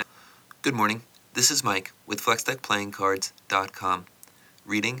Good morning. This is Mike with FlexDeckPlayingCards.com,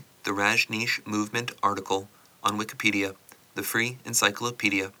 reading the Rajneesh Movement article on Wikipedia, the free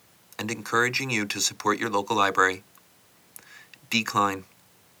encyclopedia, and encouraging you to support your local library. Decline.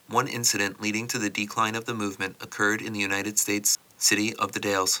 One incident leading to the decline of the movement occurred in the United States city of the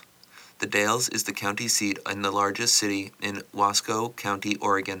Dalles. The Dalles is the county seat and the largest city in Wasco County,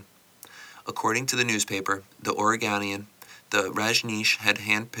 Oregon. According to the newspaper, The Oregonian, the Rajneesh had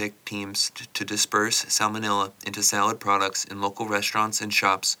hand-picked teams to disperse salmonella into salad products in local restaurants and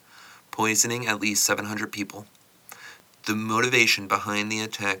shops, poisoning at least 700 people. The motivation behind the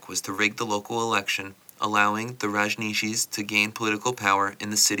attack was to rig the local election, allowing the Rajneeshis to gain political power in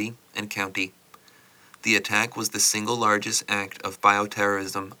the city and county. The attack was the single largest act of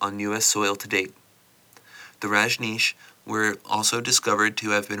bioterrorism on U.S. soil to date. The Rajneesh were also discovered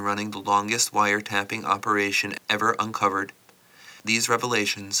to have been running the longest wiretapping operation ever uncovered. These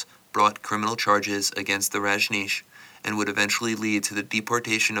revelations brought criminal charges against the Rajneesh and would eventually lead to the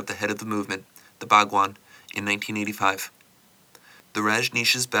deportation of the head of the movement, the Bhagwan, in 1985. The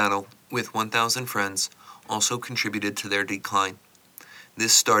Rajneesh's battle with 1,000 friends also contributed to their decline.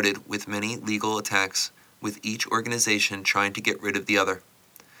 This started with many legal attacks, with each organization trying to get rid of the other.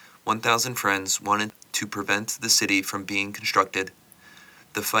 1,000 friends wanted to prevent the city from being constructed.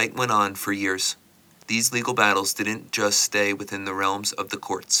 The fight went on for years. These legal battles didn't just stay within the realms of the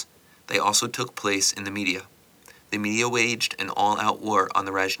courts. They also took place in the media. The media waged an all-out war on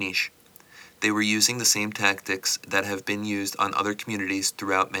the Rajneesh. They were using the same tactics that have been used on other communities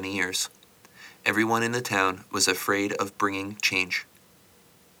throughout many years. Everyone in the town was afraid of bringing change.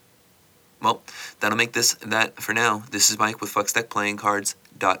 Well, that'll make that for now. This is Mike with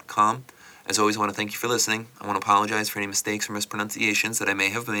FlexDeckPlayingCards.com. As always, I want to thank you for listening. I want to apologize for any mistakes or mispronunciations that I may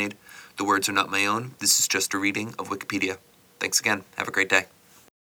have made. The words are not my own. This is just a reading of Wikipedia. Thanks again. Have a great day.